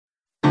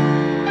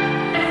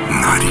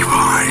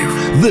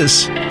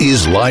This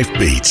is Life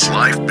Beats.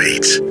 Life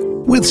Beats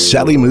with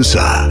Sally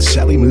Musa.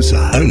 Sally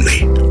Musa.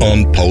 Only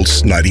on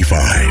Pulse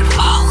 95.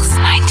 Pulse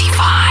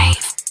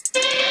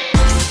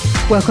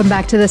 95. Welcome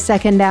back to the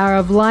second hour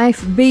of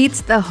Life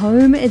Beats, the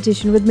home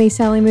edition with me,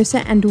 Sally Musa,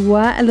 and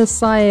Wael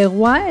Al-Sayegh.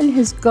 Wael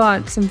has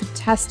got some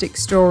fantastic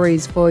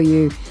stories for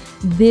you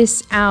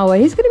this hour.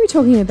 He's going to be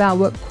talking about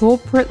what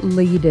corporate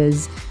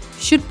leaders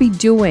should be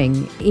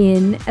doing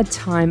in a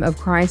time of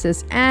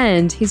crisis,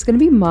 and he's going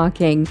to be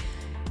marking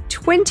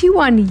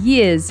 21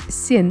 years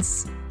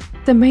since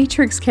The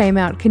Matrix came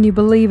out. Can you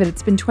believe it?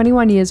 It's been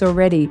 21 years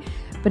already,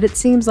 but it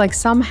seems like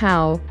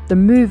somehow the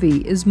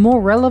movie is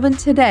more relevant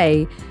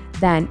today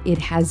than it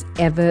has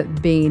ever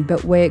been.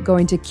 But we're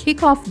going to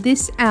kick off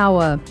this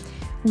hour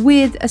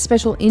with a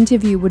special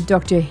interview with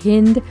Dr.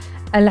 Hend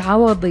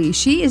Awadhi.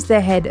 She is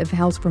the head of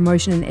Health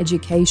Promotion and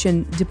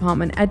Education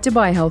Department at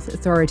Dubai Health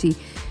Authority.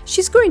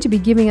 She's going to be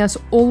giving us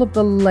all of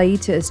the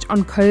latest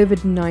on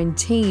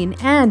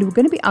COVID-19, and we're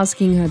going to be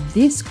asking her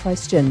this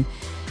question.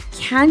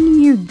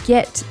 Can you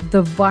get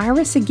the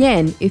virus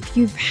again if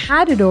you've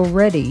had it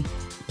already?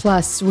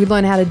 Plus, we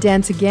learn how to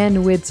dance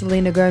again with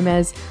Selena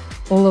Gomez.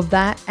 All of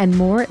that and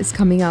more is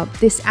coming up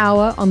this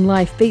hour on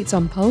Life Beats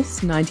on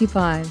Pulse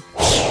 95.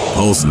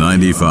 Pulse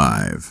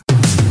 95.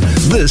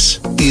 This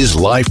is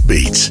Life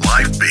Beats.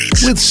 Life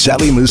Beats with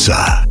Sally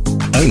Musa.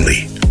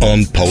 Only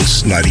on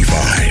Pulse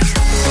 95.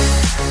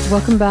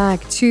 Welcome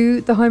back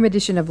to the home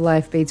edition of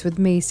Life Beats with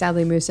me,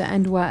 Sally Musa,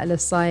 and Wael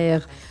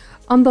Al-Sayegh.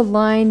 On the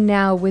line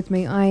now with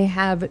me, I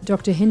have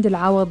Dr. Hend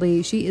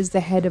Awadhi. She is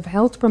the head of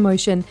Health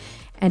Promotion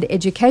and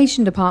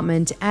Education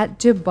Department at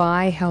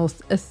Dubai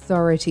Health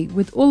Authority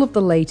with all of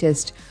the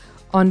latest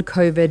on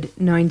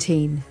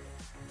COVID-19.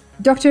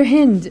 Dr.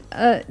 Hend,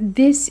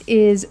 this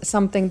is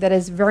something that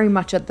is very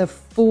much at the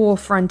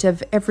forefront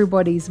of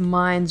everybody's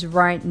minds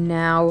right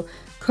now.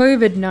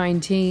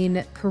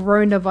 COVID-19,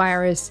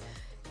 coronavirus,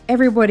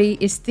 everybody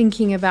is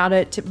thinking about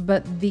it,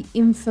 but the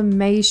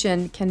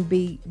information can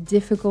be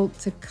difficult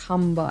to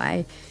come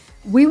by.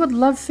 We would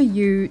love for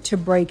you to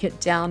break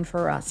it down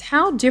for us.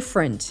 How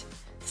different,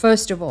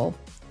 first of all,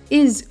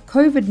 is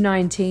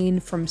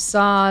COVID-19 from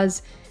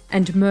SARS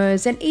and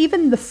MERS and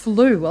even the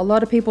flu? A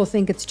lot of people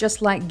think it's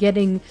just like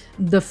getting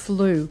the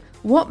flu.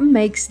 What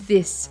makes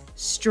this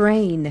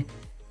strain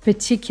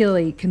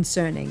particularly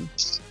concerning?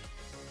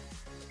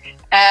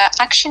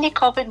 Actually,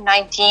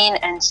 COVID-19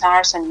 and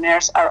SARS and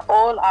MERS are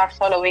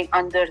following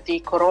under the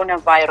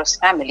coronavirus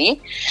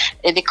family.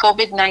 The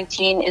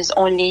COVID-19 is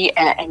only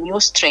a new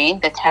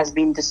strain that has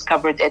been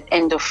discovered at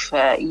end of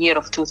year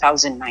of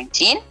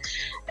 2019.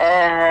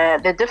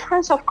 The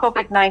difference of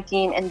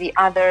COVID-19 and the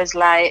others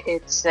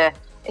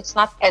it's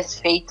not as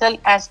fatal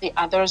as the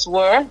others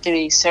were,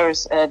 the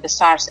SARS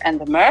and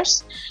the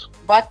MERS.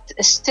 But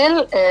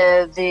still,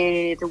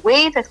 the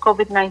way that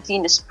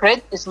COVID-19 is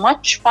spread is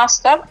much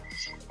faster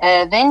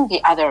than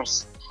the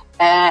others.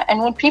 And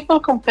when people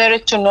compare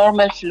it to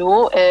normal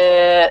flu,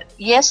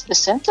 yes, the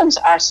symptoms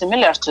are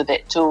similar to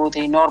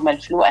the normal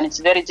flu, and it's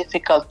very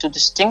difficult to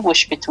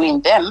distinguish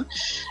between them.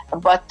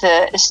 But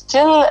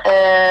still,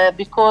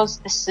 because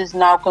this is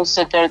now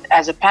considered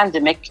as a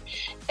pandemic,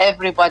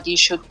 everybody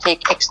should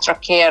take extra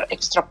care,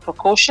 extra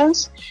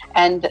precautions,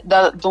 and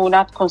do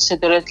not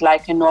consider it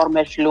like a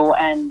normal flu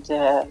and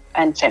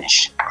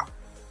finish.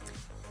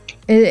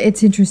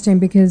 It's interesting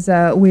because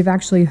we've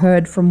actually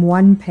heard from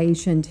one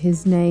patient.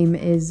 His name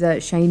is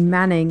Shane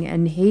Manning,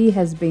 and he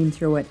has been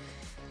through it.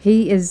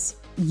 He is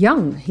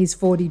young. He's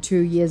 42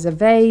 years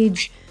of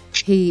age.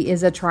 He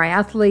is a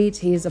triathlete.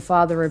 He is a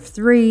father of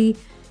 3.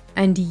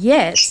 And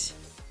yet,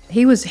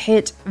 he was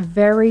hit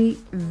very,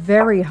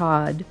 very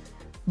hard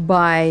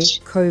by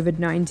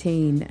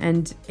COVID-19.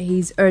 And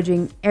he's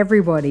urging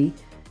everybody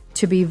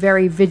to be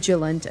very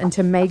vigilant and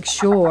to make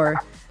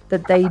sure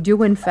that they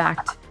do, in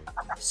fact,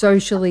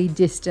 socially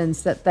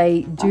distance, that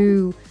they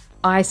do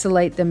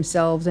isolate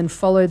themselves and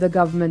follow the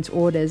government's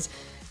orders.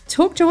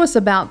 Talk to us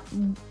about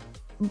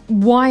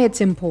why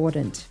it's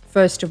important,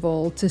 first of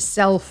all, to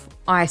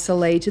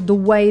self-isolate the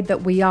way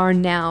that we are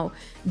now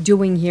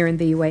doing here in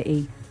the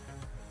UAE.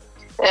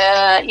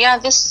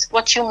 This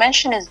what you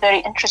mentioned is very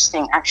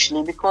interesting,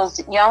 actually,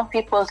 because young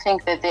people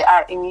think that they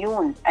are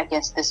immune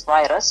against this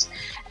virus,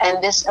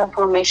 and this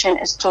information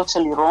is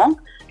totally wrong.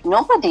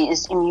 Nobody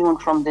is immune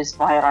from this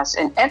virus,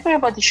 and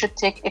everybody should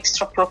take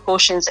extra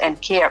precautions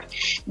and care,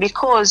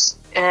 because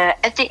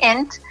at the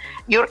end,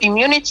 your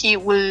immunity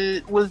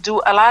will do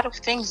a lot of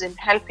things in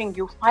helping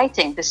you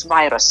fighting this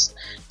virus.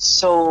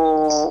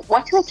 So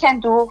what we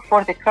can do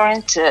for the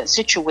current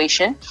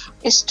situation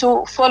is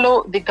to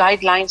follow the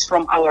guidelines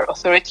from our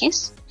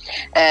authorities.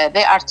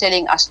 They are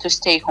telling us to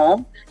stay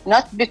home,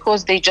 not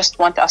because they just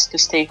want us to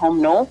stay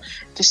home. No,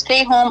 to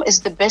stay home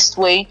is the best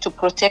way to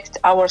protect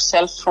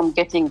ourselves from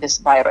getting this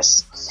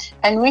virus.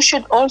 And we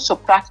should also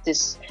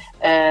practice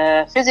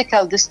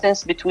physical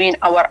distance between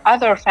our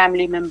other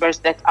family members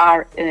that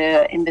are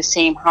in the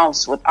same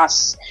house with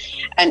us.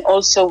 And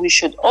also we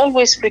should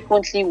always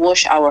frequently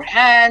wash our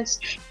hands,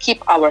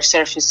 keep our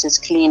surfaces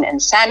clean and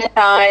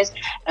sanitized.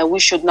 We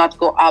should not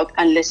go out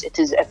unless it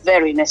is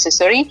very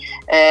necessary.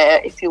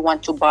 If you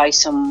want to buy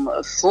some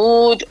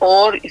food,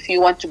 or if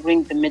you want to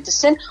bring the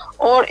medicine,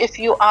 or if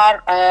you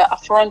are a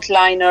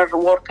frontliner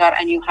worker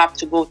and you have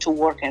to go to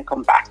work and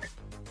come back.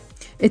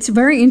 It's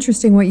very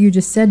interesting what you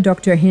just said,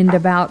 Dr. Hend,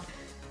 about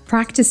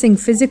practicing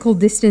physical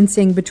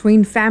distancing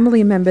between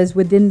family members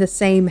within the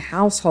same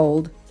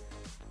household.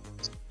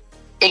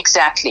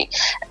 Exactly.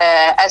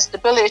 As the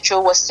WHO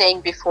was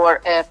saying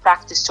before,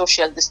 practice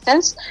social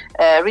distance.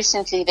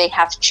 Recently, they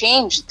have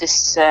changed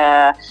this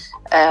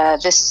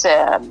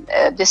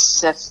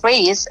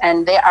phrase,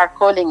 and they are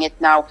calling it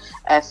now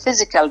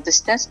physical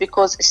distance,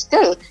 because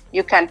still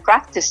you can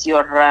practice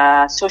your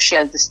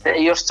social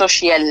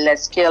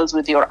skills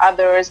with your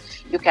others.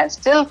 You can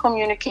still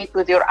communicate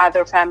with your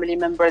other family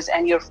members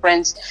and your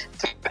friends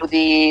through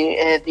the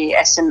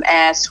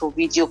SMS, through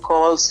video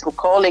calls, through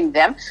calling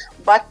them.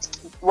 But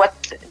what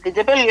the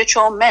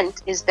WHO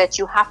meant is that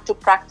you have to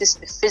practice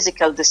a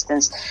physical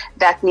distance.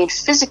 That means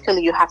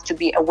physically you have to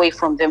be away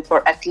from them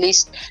for at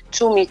least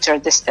 2-meter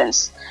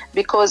distance.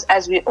 Because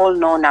as we all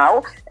know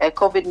now,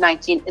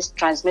 COVID-19 is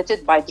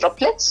transmitted by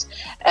droplets,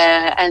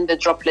 and the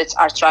droplets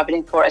are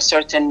traveling for a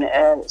certain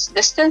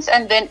distance,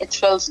 and then it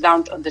falls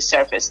down on the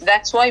surface.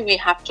 That's why we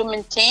have to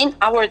maintain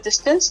our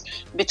distance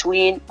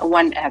between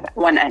one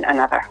and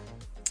another.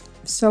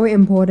 So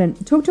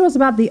important. Talk to us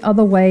about the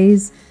other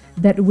ways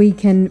that we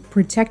can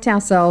protect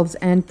ourselves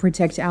and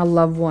protect our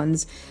loved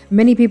ones.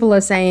 Many people are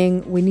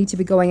saying we need to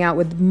be going out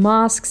with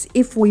masks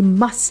if we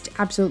must,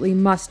 absolutely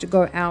must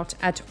go out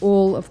at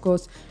all. Of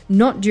course,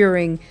 not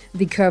during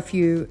the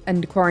curfew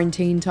and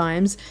quarantine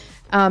times.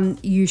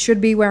 You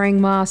should be wearing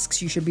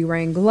masks, you should be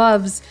wearing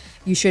gloves,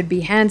 you should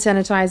be hand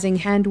sanitizing,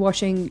 hand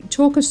washing.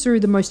 Talk us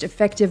through the most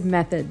effective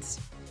methods.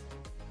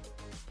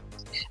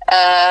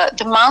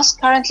 The masks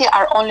currently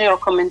are only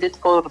recommended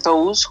for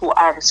those who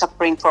are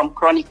suffering from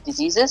chronic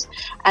diseases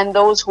and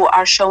those who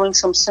are showing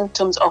some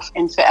symptoms of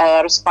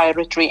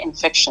respiratory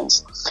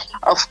infections.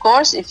 Of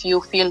course, if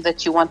you feel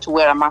that you want to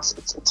wear a mask,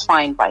 it's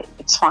fine.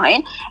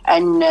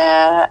 And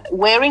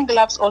wearing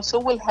gloves also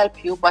will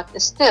help you, but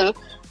still,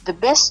 the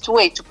best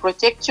way to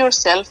protect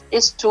yourself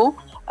is to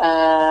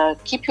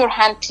keep your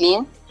hand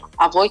clean.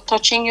 Avoid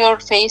touching your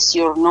face,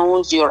 your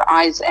nose, your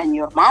eyes, and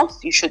your mouth.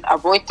 You should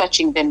avoid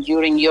touching them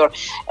during your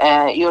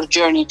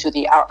journey to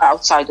the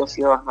outside of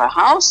your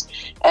house.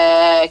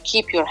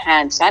 Keep your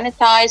hands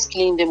sanitized.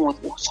 Clean them with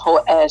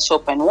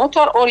soap and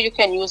water, or you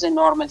can use a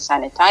normal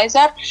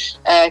sanitizer.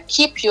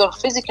 Keep your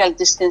physical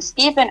distance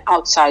even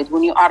outside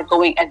when you are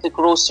going at the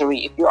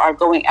grocery. If you are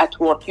going at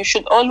work, you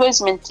should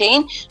always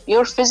maintain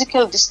your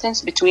physical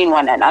distance between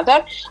one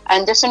another,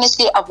 and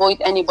definitely avoid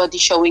anybody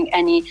showing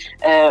any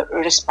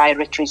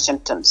respiratory symptoms.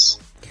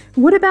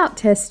 What about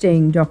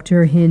testing,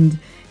 Dr. Hend?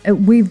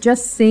 We've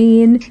just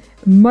seen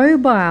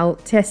mobile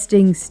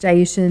testing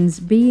stations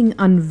being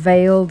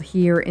unveiled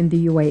here in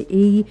the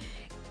UAE.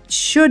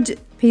 Should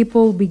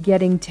people be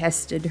getting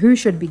tested? Who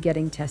should be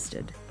getting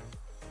tested?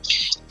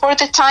 For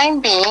the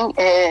time being,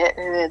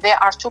 there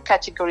are two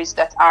categories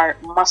that are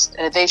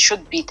they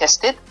should be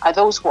tested. Are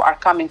those who are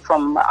coming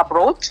from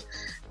abroad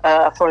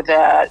for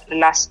the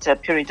last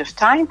period of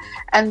time,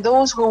 and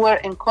those who were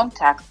in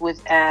contact with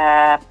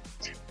a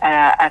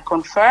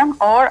confirmed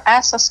or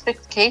a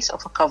suspect case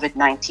of a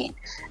COVID-19.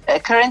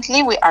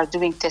 Currently, we are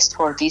doing tests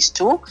for these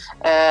two.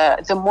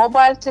 The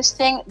mobile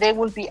testing, they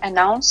will be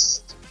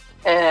announced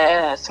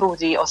through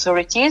the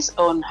authorities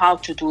on how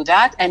to do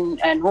that and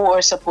who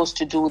are supposed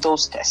to do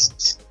those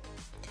tests.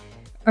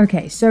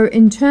 Okay, so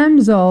in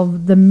terms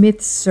of the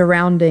myths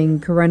surrounding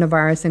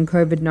coronavirus and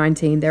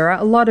COVID-19, there are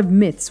a lot of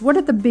myths. What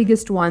are the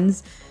biggest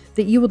ones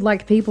that you would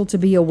like people to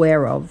be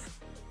aware of?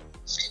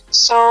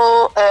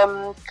 So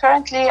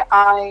currently,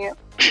 I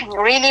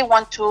really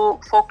want to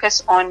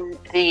focus on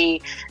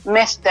the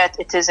myth that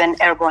it is an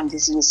airborne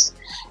disease.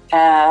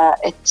 There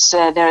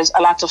is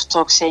a lot of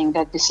talk saying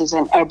that this is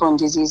an airborne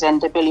disease, and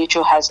the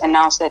WHO has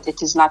announced that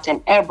it is not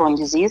an airborne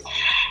disease.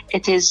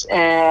 It is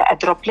a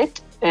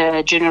droplet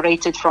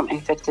generated from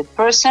infected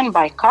person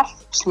by cough,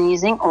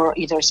 sneezing, or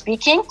either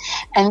speaking,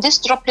 and these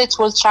droplets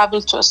will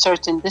travel to a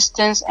certain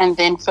distance and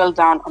then fall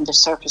down on the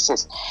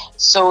surfaces.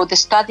 So the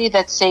study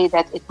that say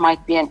that it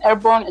might be an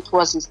airborne, it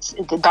was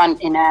done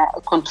in a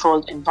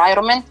controlled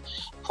environment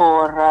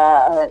for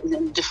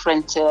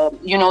different,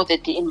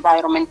 that the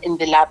environment in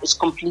the lab is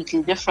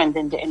completely different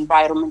than the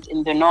environment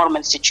in the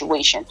normal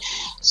situation.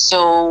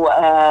 So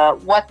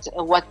what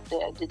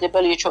the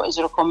WHO is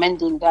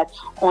recommending, that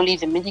only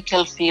the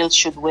medical field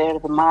should wear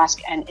the mask,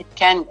 and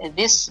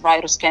this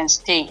virus can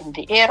stay in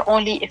the air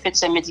only if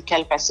it's a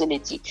medical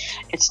facility.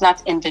 It's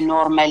not in the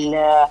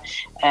normal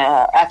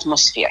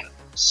atmosphere.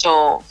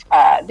 So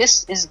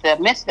this is the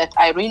myth that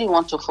I really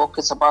want to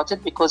focus about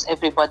it, because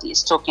everybody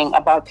is talking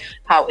about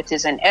how it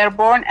is an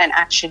airborne, and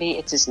actually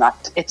it is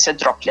not. It's a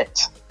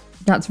droplet.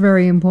 That's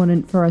very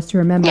important for us to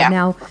remember. Yeah.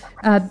 Now,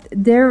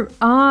 there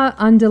are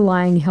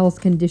underlying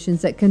health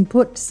conditions that can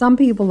put some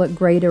people at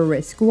greater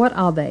risk. What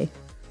are they?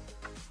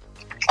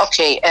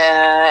 Okay,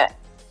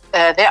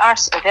 there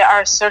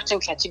are certain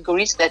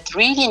categories that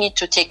really need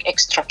to take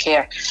extra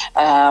care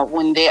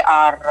when they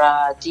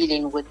are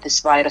dealing with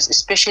this virus.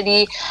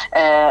 Especially,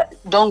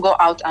 don't go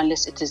out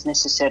unless it is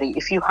necessary.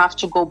 If you have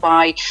to go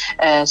buy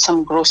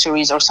some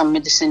groceries or some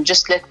medicine,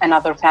 just let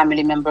another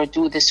family member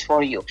do this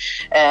for you.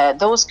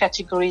 Those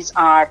categories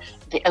are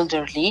the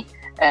elderly,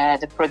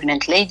 the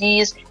pregnant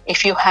ladies.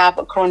 If you have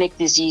a chronic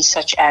disease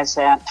such as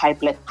high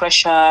blood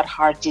pressure,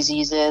 heart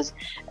diseases,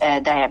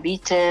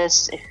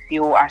 diabetes, if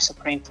you are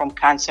suffering from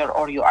cancer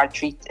or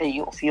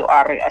if you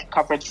are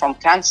recovered from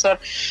cancer,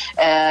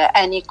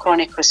 any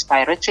chronic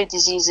respiratory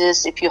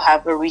diseases, if you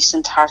have a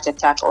recent heart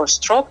attack or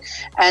stroke,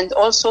 and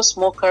also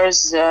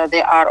smokers,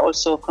 they are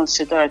also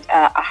considered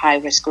a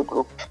high-risk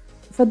group.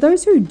 For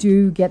those who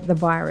do get the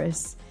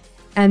virus,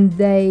 and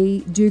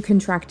they do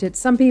contract it,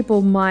 some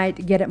people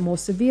might get it more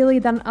severely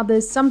than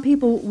others. Some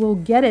people will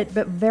get it,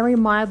 but very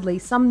mildly,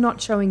 some not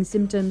showing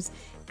symptoms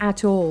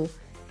at all.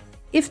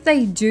 If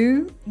they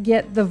do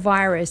get the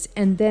virus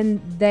and then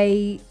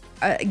they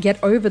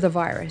get over the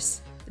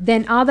virus,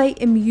 then are they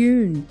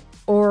immune,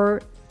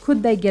 or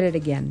could they get it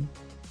again?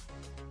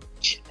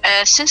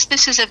 Since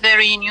this is a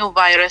very new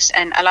virus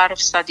and a lot of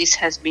studies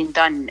has been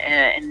done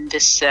in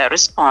this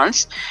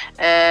response,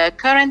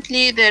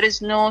 currently there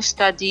is no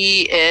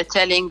study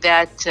telling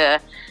that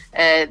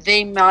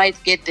they might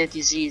get the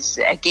disease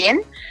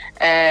again.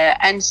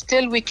 And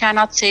still we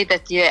cannot say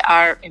that they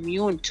are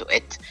immune to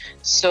it.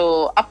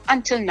 So up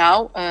until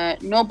now, the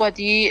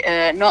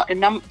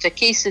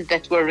cases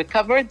that were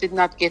recovered did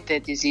not get the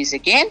disease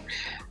again.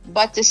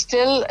 But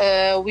still,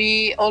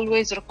 we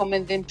always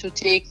recommend them to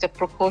take the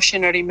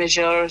precautionary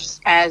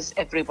measures as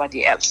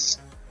everybody else.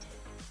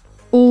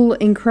 All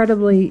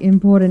incredibly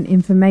important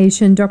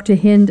information. Dr.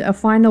 Hend, a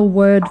final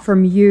word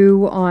from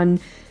you on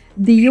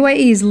the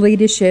UAE's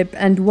leadership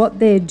and what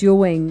they're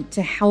doing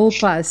to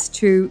help us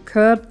to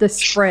curb the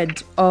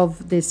spread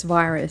of this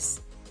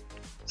virus.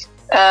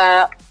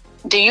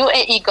 The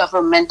UAE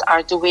government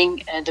are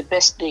doing the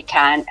best they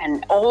can,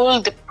 and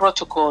all the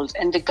protocols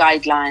and the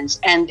guidelines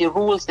and the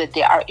rules that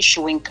they are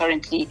issuing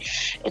currently,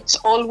 it's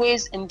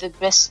always in the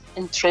best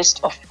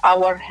interest of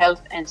our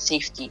health and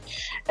safety.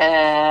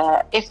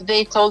 If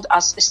they told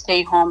us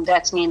stay home,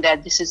 that means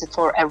that this is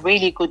for a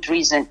really good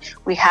reason.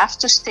 We have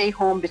to stay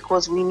home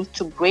because we need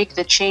to break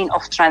the chain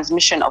of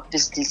transmission of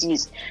this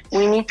disease.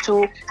 We need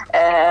to,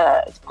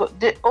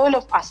 all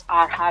of us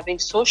are having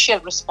social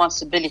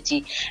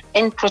responsibility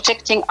in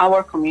protecting our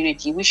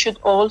community. We should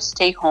all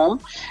stay home.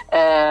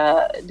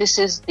 This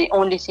is the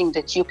only thing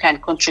that you can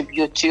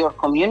contribute to your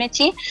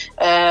community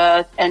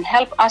and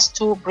help us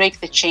to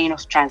break the chain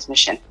of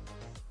transmission.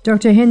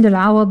 Dr. Hend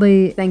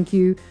Awadhi, thank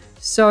you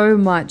so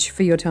much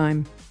for your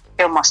time.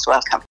 You're most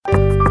welcome.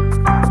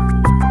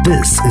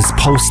 This is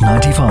Pulse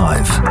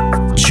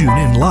 95. Tune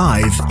in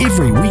live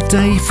every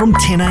weekday from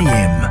 10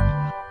 a.m.